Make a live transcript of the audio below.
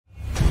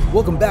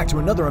Welcome back to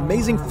another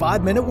amazing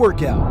 5-minute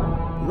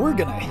workout. We're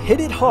gonna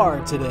hit it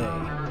hard today.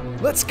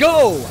 Let's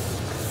go!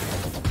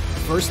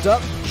 First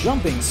up,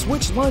 jumping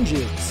switch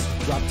lunges.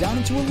 Drop down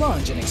into a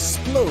lunge and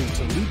explode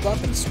to leap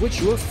up and switch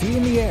your feet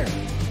in the air.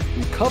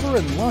 Recover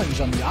and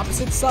lunge on the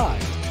opposite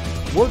side.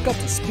 Work up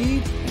to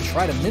speed and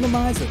try to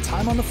minimize the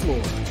time on the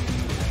floor.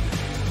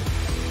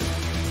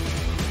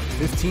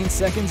 15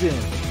 seconds in,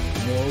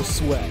 no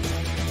sweat.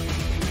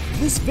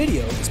 This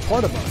video is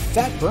part of our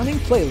fat burning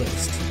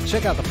playlist.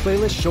 Check out the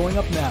playlist showing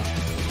up now.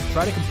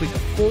 Try to complete the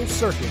full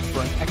circuit for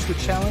an extra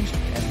challenge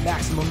and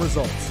maximum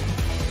results.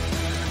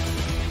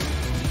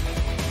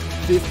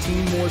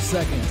 15 more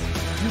seconds.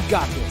 You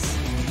got this.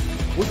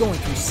 We're going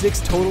through 6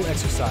 total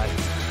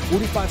exercises,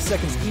 45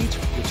 seconds each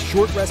with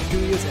short rest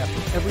periods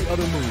after every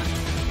other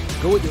move.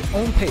 Go at your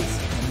own pace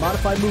and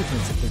modify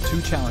movements if they're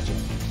too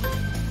challenging.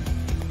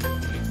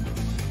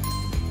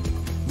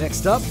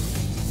 Next up,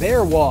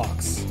 bear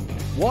walks.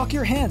 Walk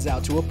your hands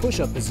out to a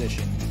push-up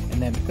position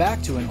and then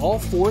back to an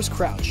all-fours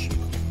crouch.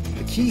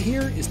 The key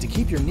here is to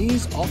keep your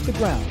knees off the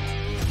ground.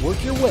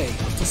 Work your way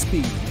up to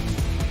speed.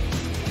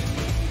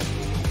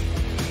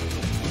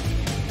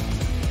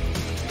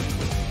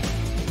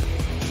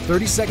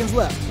 30 seconds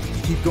left.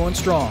 Keep going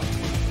strong.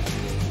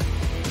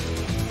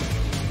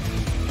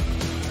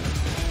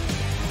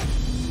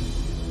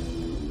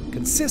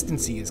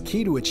 Consistency is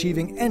key to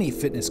achieving any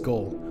fitness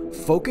goal.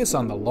 Focus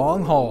on the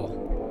long haul.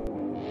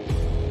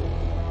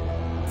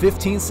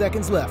 15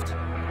 seconds left.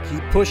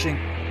 Keep pushing.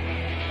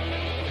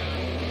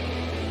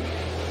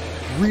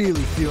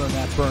 Really feeling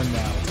that burn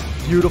now.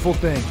 Beautiful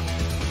thing.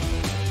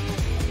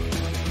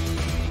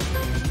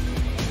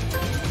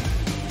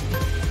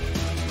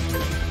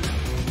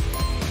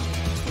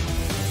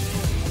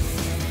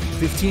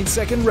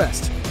 "15-second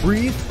rest.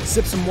 Breathe,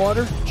 sip some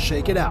water,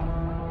 shake it out."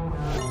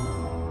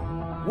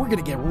 We're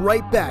gonna get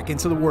right back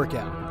into the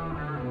workout.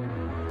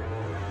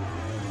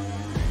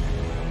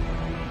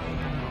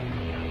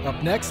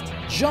 Up next,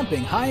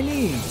 jumping high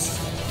knees.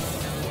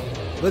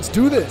 Let's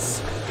do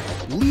this.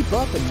 Leap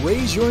up and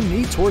raise your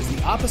knee towards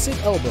the opposite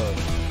elbow.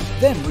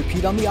 Then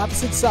repeat on the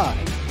opposite side.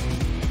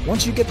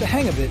 Once you get the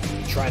hang of it,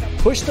 try to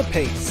push the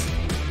pace.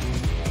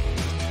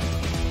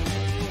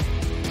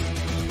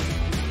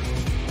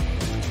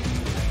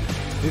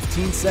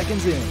 15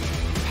 seconds in.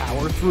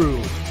 Power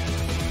through.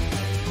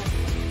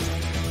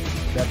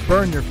 That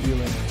burn you're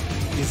feeling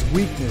is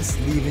weakness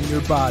leaving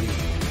your body.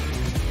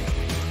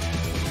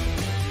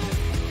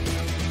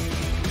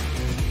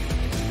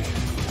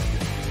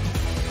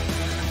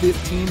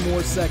 15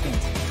 more seconds.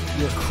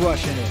 You're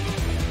crushing it.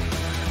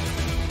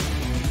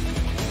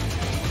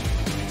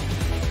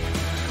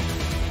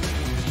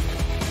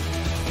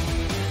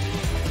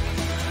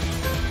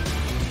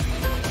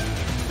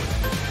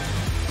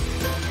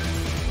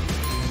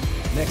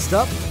 Next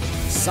up,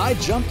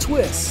 side jump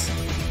twists.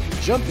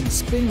 Jump and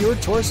spin your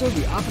torso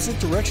the opposite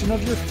direction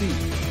of your feet.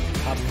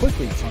 Hop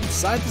quickly from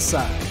side to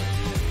side.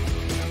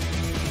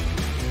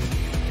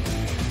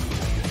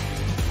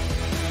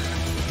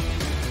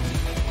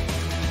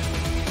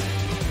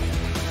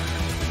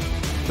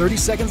 30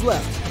 seconds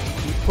left.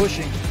 Keep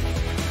pushing.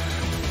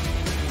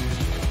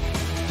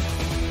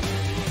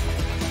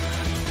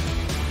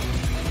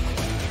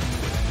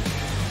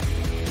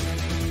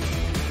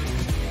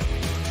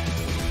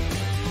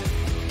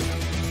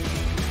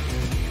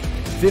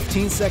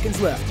 "15 seconds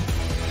left.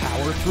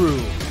 Power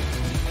through."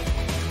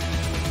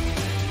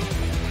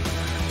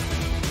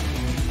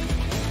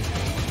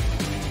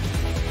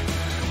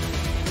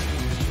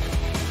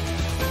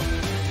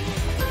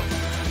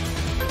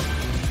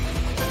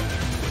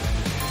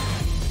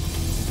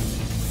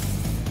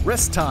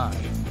 Rest time.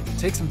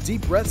 Take some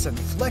deep breaths and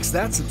flex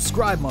that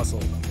subscribe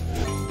muscle.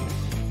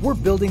 We're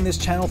building this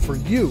channel for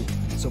you,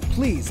 so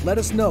please let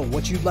us know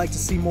what you'd like to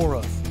see more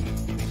of.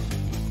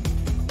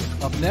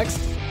 Up next,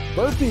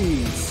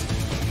 burpees.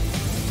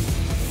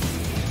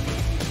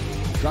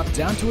 Drop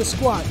down to a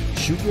squat,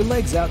 shoot your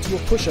legs out to a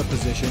push-up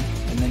position,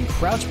 and then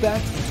crouch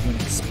back into an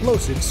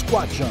explosive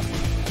squat jump.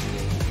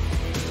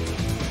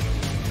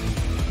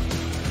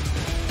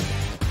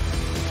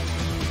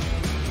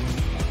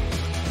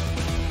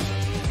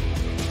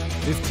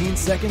 15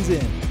 seconds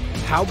in.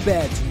 How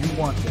bad do you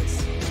want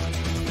this?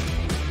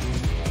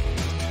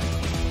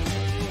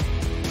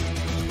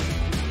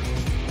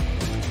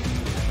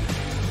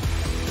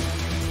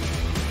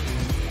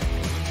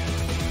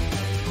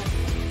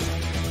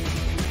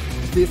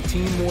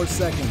 "15 more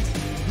seconds.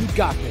 You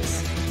got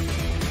this."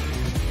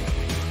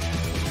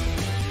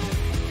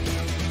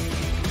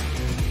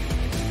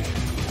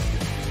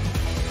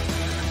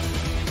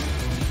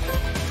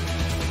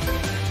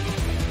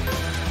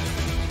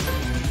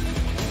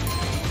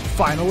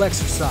 Final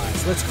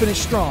exercise. Let's finish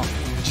strong.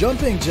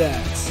 Jumping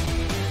jacks.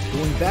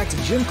 Going back to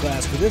gym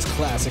class for this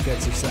classic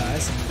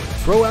exercise.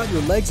 Throw out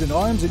your legs and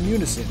arms in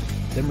unison,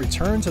 then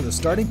return to the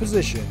starting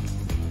position.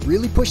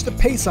 Really push the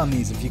pace on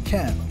these if you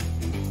can.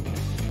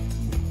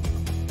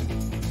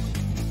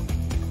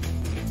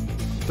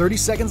 30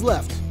 seconds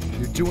left.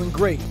 You're doing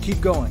great.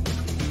 Keep going.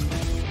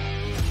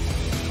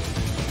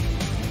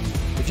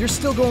 you're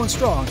still going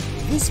strong,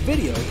 this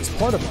video is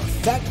part of our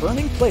fat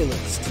burning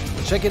playlist.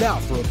 Check it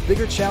out for a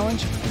bigger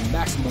challenge and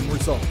maximum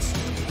results.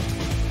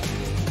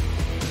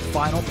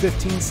 Final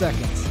 15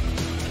 seconds.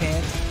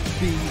 Can't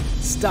be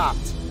stopped.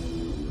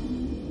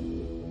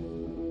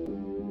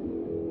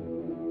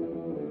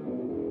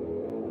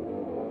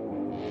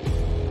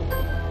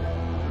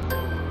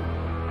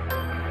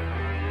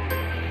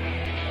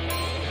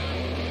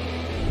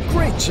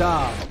 Great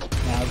job!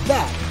 Now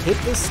that hit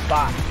the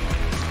spot.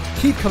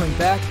 Keep coming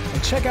back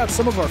and check out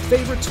some of our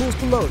favorite tools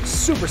below to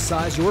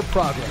supersize your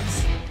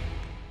progress.